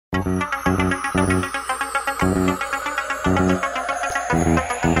Okay.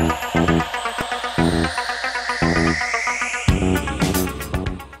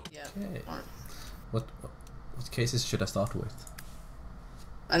 What cases should I start with?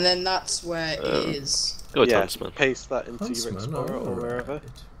 And then that's where it is. Go with Huntsman. Paste that into your Huntsman, Explorer or wherever.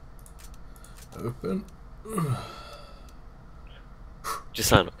 Open.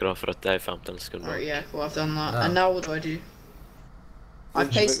 Design dere for at det 15 sekunder. Alright, yeah, well I've done that. Ah. And now what do I do? I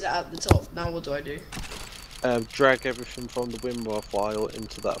pasted it at the top, now what do I do? Drag everything from the WinRAR file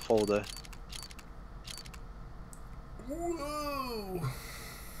into that folder. Whoa.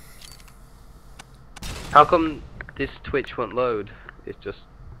 How come this Twitch won't load? It's just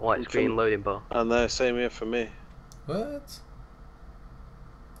white screen loading bar. And the same here for me. What?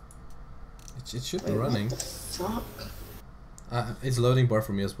 It should be running. What the fuck? It's loading bar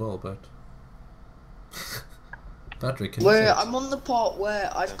for me as well, but Patrick, can Where you I'm on the part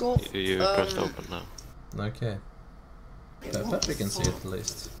where I've got. You pressed open now. Okay. Patrick can see it at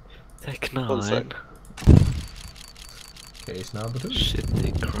least. Tech 1 sec. 9. Case number 2.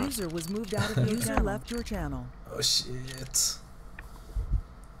 Shitty crap. User was moved out of the user left your channel. Oh shit.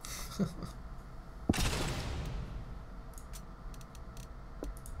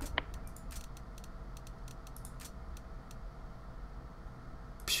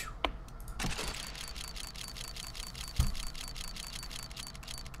 Pew.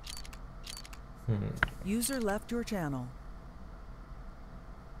 User left your channel.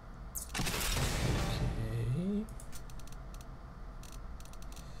 Okay.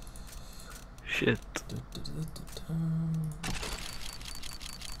 Shit.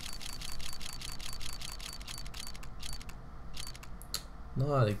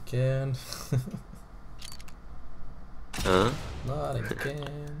 Not again. Huh? Not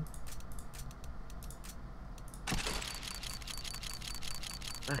again.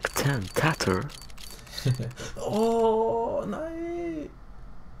 Back 10 tatter. Oh, nej.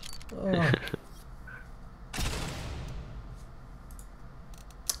 Oh.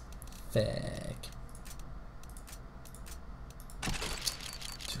 Fuck.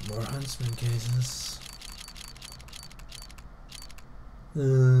 2 more Huntsman cases.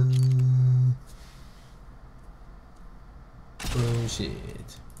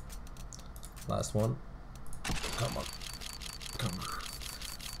 Bullshit. Last one. Come on. Come on.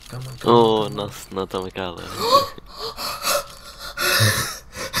 Come on. Come Åh, on. nästan ta mig kalla.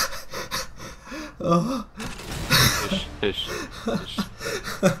 Oh. Hysch.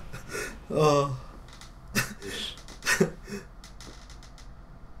 Oh. Hysch.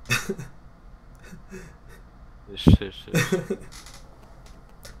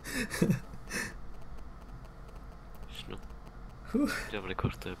 Jävla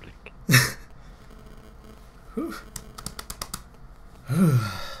kort ögonblick.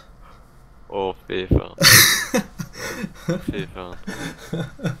 Åh, fy fan. Fy fan.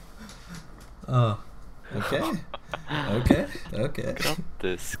 Oh. Okay.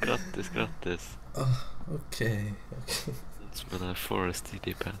 Grattis. Oh, okay. Som den här Forest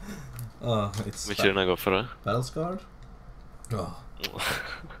TD-pad. Oh, it's Vilken den här går för det? Battlescarred? Oh.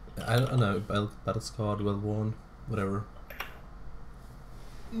 I don't know, Battlescarred, well worn, whatever.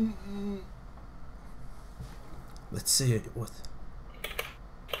 Let's see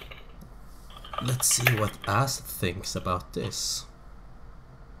what Ass thinks about this.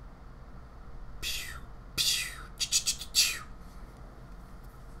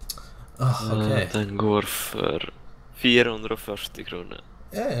 Oh, okay. Den går för 440 kronor.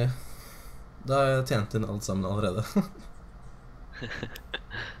 Ja. Da har jeg tjent inn alt sammen allerede.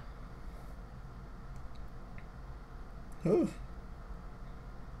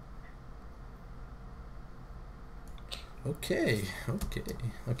 Okay.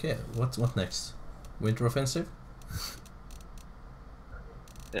 What next? Winter offensive?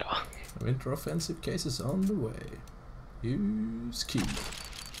 Ja. Winter offensive case is on the way. Use key.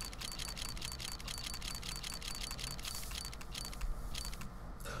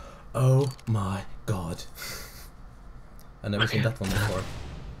 Oh my god. I've never seen that one before.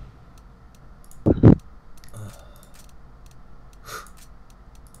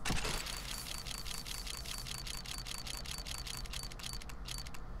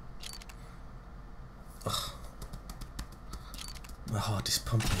 My heart is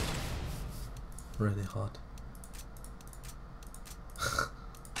pumping. Really hard.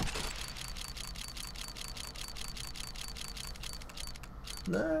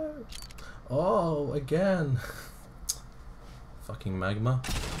 No! Oh, again! Fucking magma.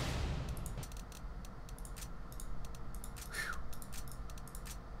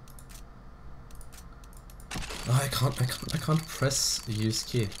 Oh, I can't press the use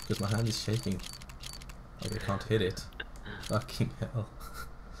key because my hand is shaking. Like I can't hit it. Fucking hell.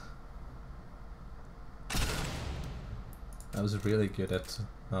 I was really good at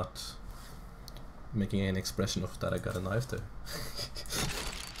not making an expression of that I got a knife there.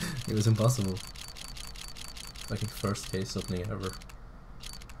 It was impossible. Fucking first case opening ever.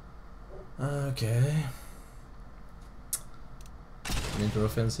 Okay. Winter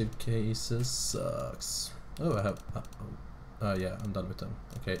offensive cases sucks. Oh, I have. Yeah, I'm done with them.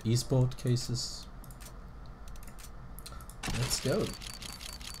 Okay, esport cases. Let's go.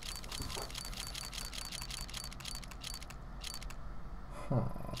 Huh.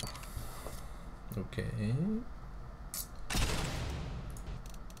 Okay.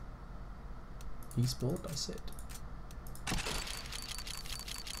 Esport, I said.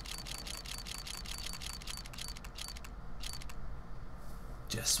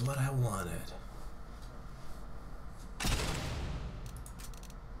 Just what I wanted.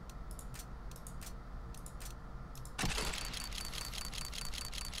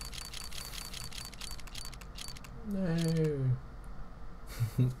 No.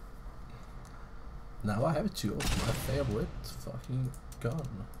 Now I have two of my favorite fucking gun.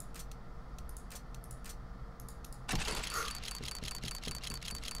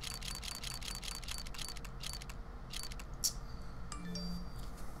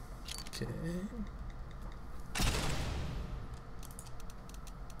 Okay.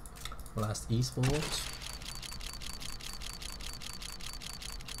 Last esport.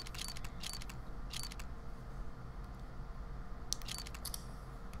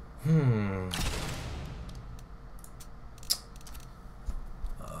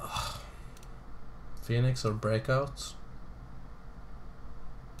 Phoenix or Breakout?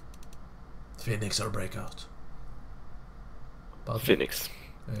 Phoenix or Breakout? Phoenix.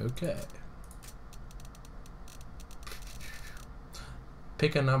 Okay.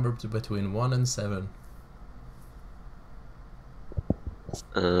 Pick a number between 1 and 7.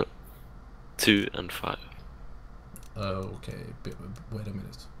 2 and 5. Okay, wait a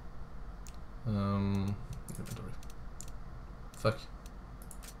minute. Inventory. Fuck.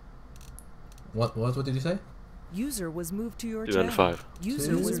 What did you say? User was moved to your 2 channel. and 5.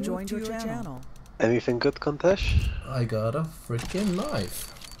 User was joined to your channel. Anything good, Countach? I got a freaking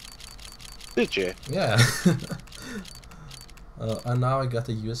knife. Did you? Yeah. And now I got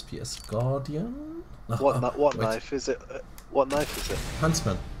a USPS Guardian. What Wait. knife is it? What knife is it?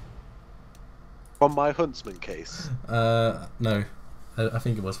 Huntsman. From my Huntsman case. No. I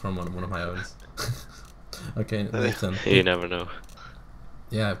think it was from one of my own. Okay, Nathan. You never know.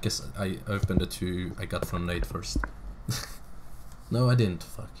 Yeah, because I opened the two I got from Nate first. No, I didn't.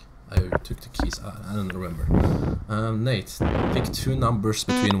 Fuck. I took the keys. I don't remember. Nate, pick two numbers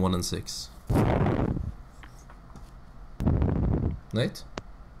between 1 and 6. Nate?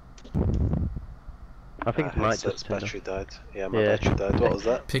 I think it might Headset's just turn battery died. Yeah, my battery died. What was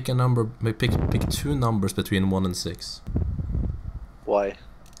that? Pick a number. Pick two numbers between 1 and 6. Why?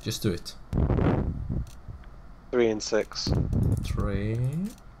 Just do it. 3 and 6. 3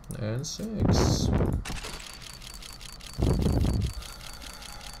 and 6.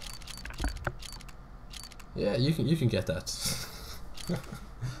 Yeah, you can get that.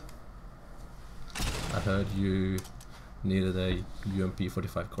 I heard you needed a UMP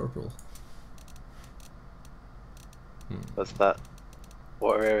 45 Corporal. What's that?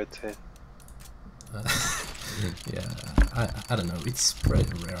 What rarity? Yeah, I don't know. It's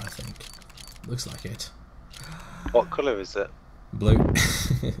pretty rare, I think. Looks like it. What colour is it? Blue.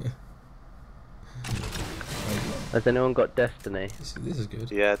 Has anyone got Destiny? This is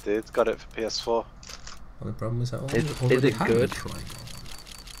good. Yeah, dude, got it for PS4. Only problem is I Is already it have good? the Trigon.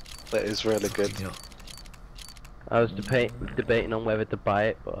 That is really good. Fucking hell. I was debating on whether to buy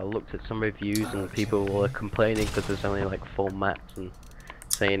it, but I looked at some reviews and people were complaining because there's only like 4 maps and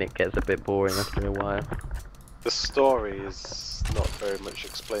saying it gets a bit boring after a while. The story is not very much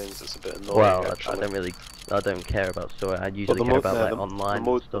explained. It's a bit annoying. Well, actually. I don't care about story. I usually But care about like online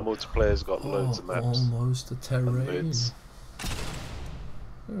the stuff. multiplayer's got loads of maps. Almost the and terrain. moods.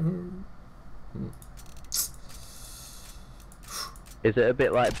 Is it a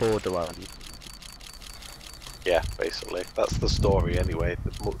bit like Borderlands? Yeah, basically. That's the story anyway.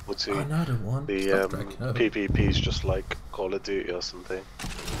 Another one. The Stop track. Oh. PvP's just like Call of Duty or something.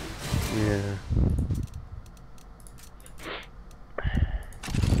 Yeah.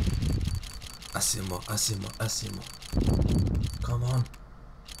 Asimo. Come on.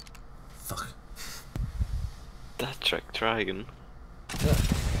 Fuck. That track Dragon. Yeah.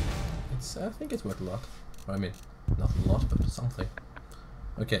 I think it's worth a lot. I mean, not a lot, but something.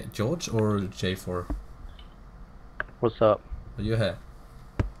 Okay, George or J4? What's up? Are you here?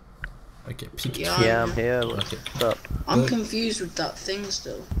 Okay, pick Yeah, two. Yeah, I'm here. Okay. What's up? I'm But- confused with that thing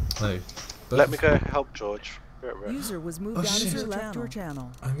still. Oh, but Let me go help George. Right. User was moved Oh, out shit. of your left your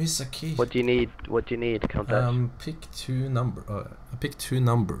channel. I miss a key. What do you need? What do you need, Countach? Pick pick two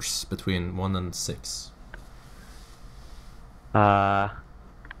numbers between 1 and 6. 2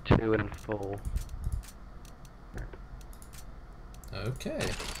 and 4. Okay,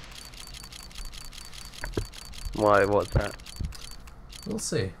 Why? What's that? we'll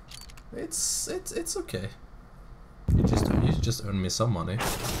see. It's okay. You just earn me some money.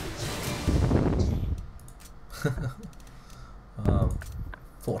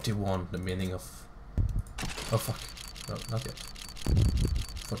 41, the meaning of... Oh fuck. No, not yet.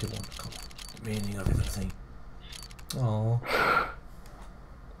 41, come on. The meaning of everything. Oh.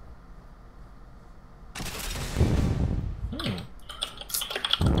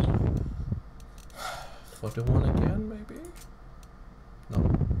 41 again, maybe?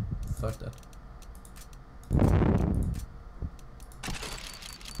 No. Fuck that.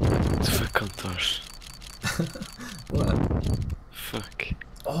 Fuck Countach. What? Fuck.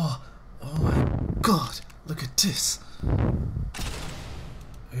 Oh my god! Look at this!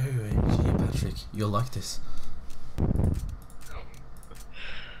 OMG, Patrick, you'll like this.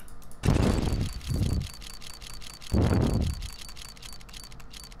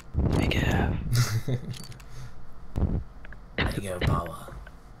 Mega. Mega power.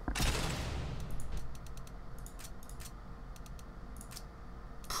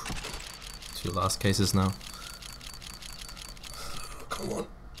 Two last cases now. Come on.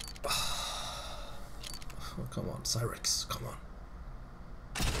 Oh, come on, Cyrex, come on.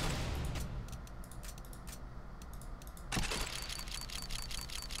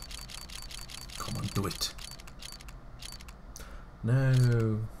 Come on, do it.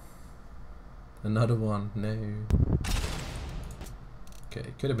 No. Another one, no. Okay,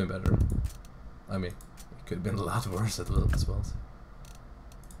 it could have been better. I mean, it could have been a lot worse as well.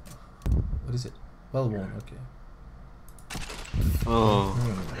 What is it? Well worn, okay. Oh,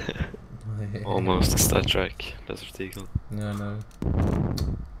 Hmm. almost a stat track. Desert Eagle. Yeah, no.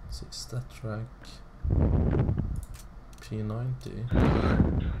 See, stat track.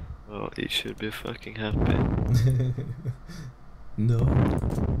 P90. Oh, you should be fucking happy. No.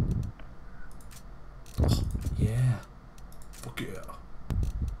 Oh, yeah. Fuck yeah.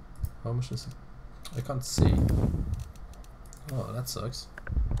 How much is it? I can't see. Oh, that sucks.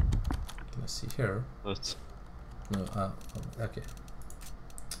 Can I see here? But No, okay.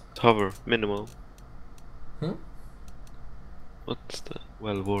 hover, minimal. Hmm? What's the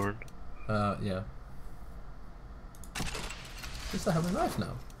well worn? Yeah. At least I have a knife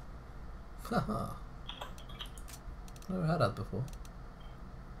now. Haha. Never had that before.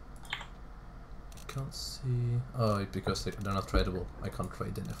 Can't see. Oh, because they're not tradable. I can't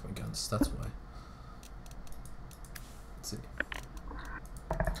trade any of my guns. That's why. Let's see.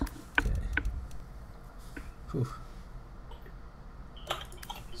 Okay. Whew.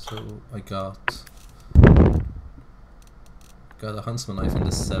 So I got a huntsman knife in the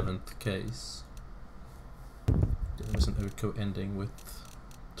 7th case. There was an Urko ending with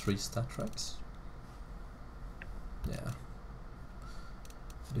 3 stat tracks. Yeah.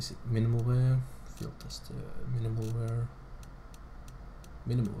 What is it? Minimal wear, field test, minimal wear,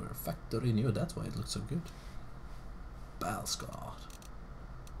 factory new. That's why it looks so good. Balscott.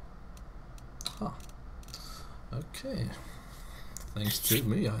 Huh. Okay. Thanks to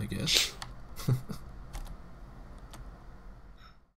me, I guess.